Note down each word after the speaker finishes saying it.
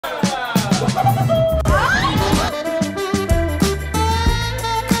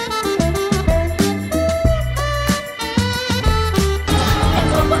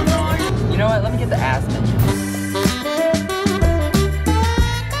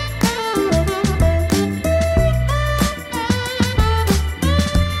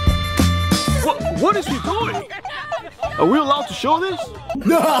Are we allowed to show this?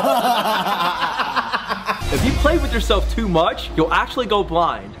 If you play with yourself too much, you'll actually go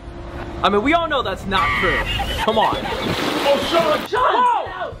blind. I mean, we all know that's not true. Come on. Oh, Shawn! Shawn!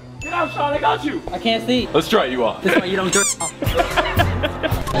 Oh! Get out, Shawn, I got you! I can't see. Let's try you off. This one you don't jerk off.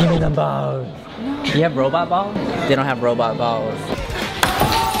 Give me them balls. You have robot balls? They don't have robot balls.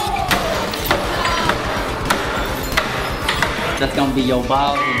 That's gonna be your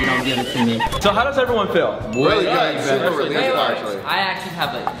balls if you don't give it to me. So how does everyone feel? Really good. Super relieved, actually. I actually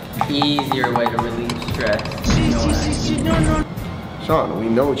have an easier way to relieve stress. Shawn, we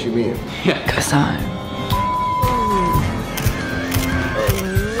know what you mean. Yeah, cause I'm...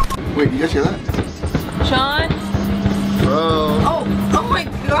 Wait, you guys hear that? Shawn? Bro. Oh my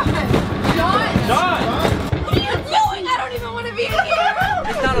god! Shawn! What are you doing? I don't even want to be in here!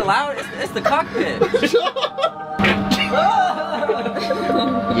 It's not allowed, it's the cockpit.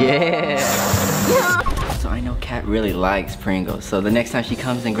 Yeah. So I know Kat really likes Pringles, so the next time she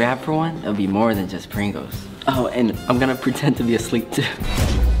comes and grab for one, it'll be more than just Pringles. Oh, and I'm gonna pretend to be asleep too.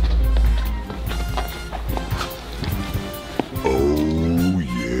 Oh,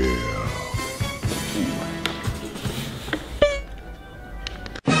 yeah.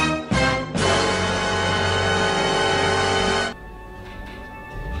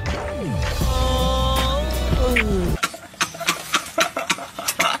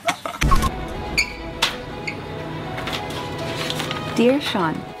 Dear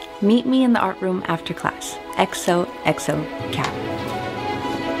Shawn, meet me in the art room after class. XOXO Kat.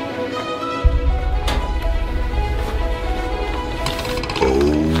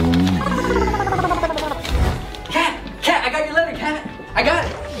 Kat, I got your letter, Kat. I got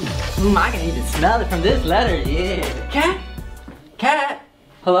it. I can even smell it from this letter, yeah. Kat,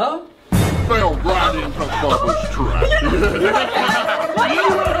 hello? Fell right into Bubba's trap.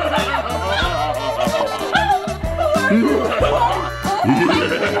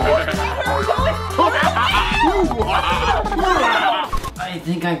 I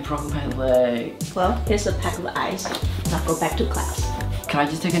think I broke my leg. Well, here's a pack of ice. Now go back to class. Can I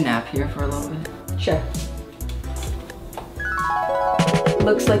just take a nap here for a little bit? Sure.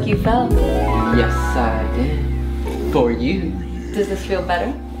 Looks like you fell. Yes, I did. For you. Does this feel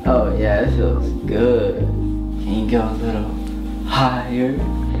better? Oh yeah, it feels good. Can you go a little higher?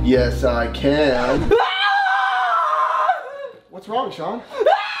 Yes, I can. What's wrong, Shawn?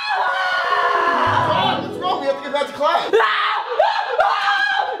 Shawn, what's wrong? We have to get back to class.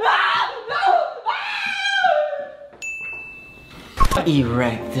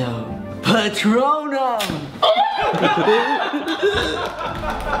 Erecto Patronum!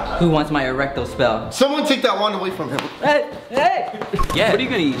 Who wants my erecto spell? Someone take that wand away from him. Hey! Yeah. What are you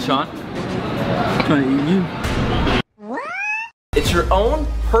gonna eat, Shawn? I'm trying to eat you. It's your own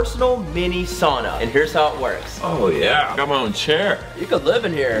personal mini sauna, and here's how it works. Oh yeah, got my own chair. You could live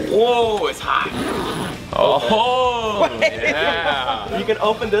in here. Whoa, it's hot. Oh, yeah. You can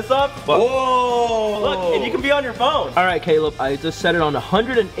open this up. Whoa. Look, and you can be on your phone. All right, Caleb, I just set it on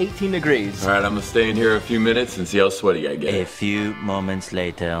 118 degrees. All right, I'm gonna stay in here a few minutes and see how sweaty I get. A few moments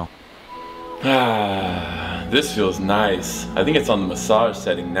later. This feels nice. I think it's on the massage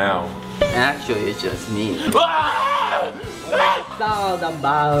setting now. Actually, it's just me. Ah! It's all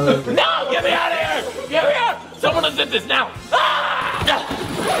about. No, get me out of here! Get me out! Someone unzip this now!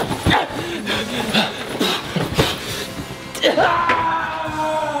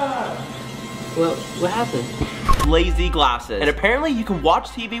 Well, what happened? Lazy glasses. And apparently you can watch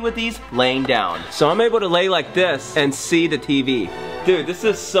TV with these laying down. So I'm able to lay like this and see the TV. Dude, this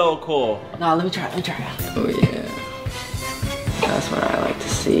is so cool. No, let me try. Oh yeah. That's what I like to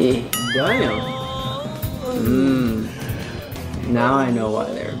see. Damn. Now I know why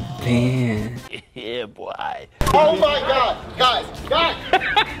they're banned. Yeah, boy. Oh my God, guys. No.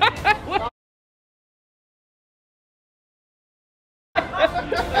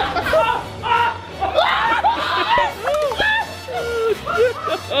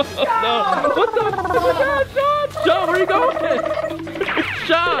 What the fuck? Shawn, where are you going?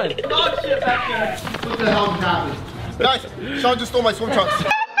 Shawn! Oh shit, back there. What the hell happened? Guys, Shawn just stole my swim trunks.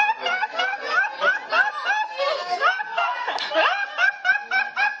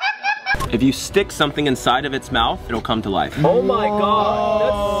 If you stick something inside of its mouth, it'll come to life. Oh my God,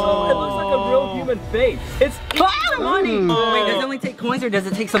 that's so, it looks like a real human face. It's money. Wait, does it only take coins or does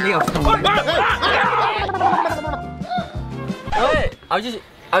it take something else? What? I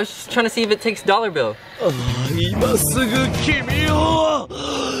was just trying to see if it takes dollar bill. So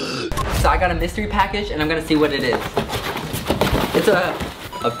I got a mystery package and I'm gonna see what it is. It's a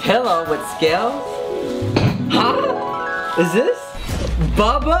pillow with scales. Huh? Is this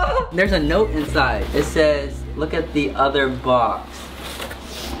Bubba? There's a note inside. It says, Look at the other box.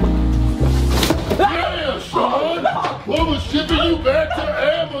 Yeah, Shawn! Mama shipping you back to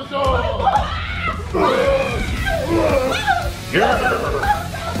Amazon! Yeah!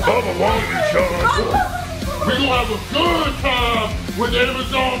 Mama wants you, Shawn! We gonna have a good time with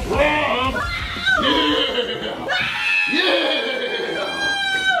Amazon Prime! Yeah! Yeah!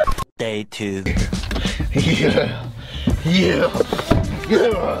 Day 2. Yeah! Yeah!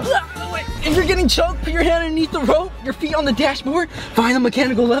 Yeah! If you're getting choked, put your hand underneath the rope, your feet on the dashboard, find the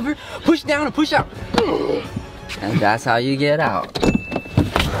mechanical lever, push down and push out. And that's how you get out.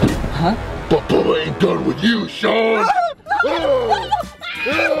 Huh? But Bubba ain't done with you, Shawn! Yeah.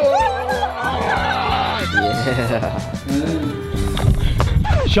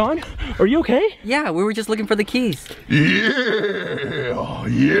 Shawn, are you okay? Yeah, we were just looking for the keys. Yeah!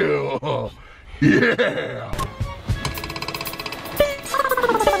 Yeah! Yeah!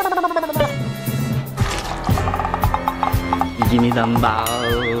 Give me them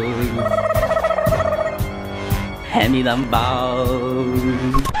balls. Hand me them balls.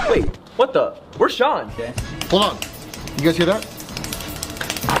 Wait, what the? Where's Shawn? Okay. Hold on. You guys hear that?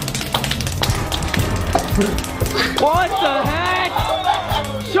 What the heck?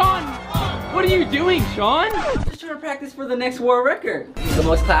 Shawn, what are you doing, Shawn? Just trying to practice for the next world record. The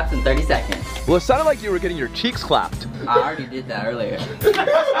most claps in 30 seconds. Well, it sounded like you were getting your cheeks clapped. I already did that earlier.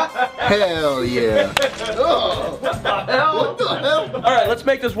 Hell yeah! Oh, what the hell? All right, let's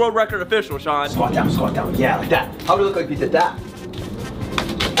make this world record official, Shawn. Squat down, yeah, like that. How would it look like if you did that?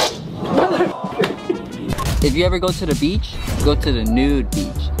 If you ever go to the beach, go to the nude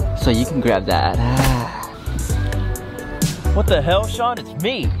beach. So you can grab that. What the hell, Shawn? It's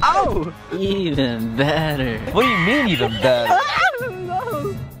me. Oh! Even better. What do you mean even better? I don't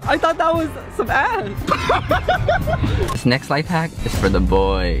know. I thought that was some ass. This next life hack is for the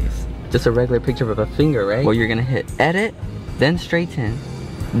boys. Just a regular picture of a finger, right? Well, you're gonna hit edit, then straighten.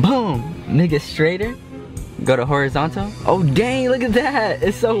 Boom! Make it straighter. Go to horizontal. Oh dang, look at that.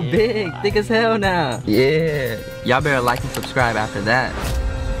 It's so big, thick as hell now. Yeah. Y'all better like and subscribe after that.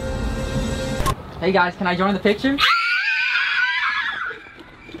 Hey guys, can I join the picture?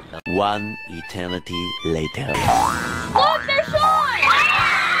 1 eternity later. Oh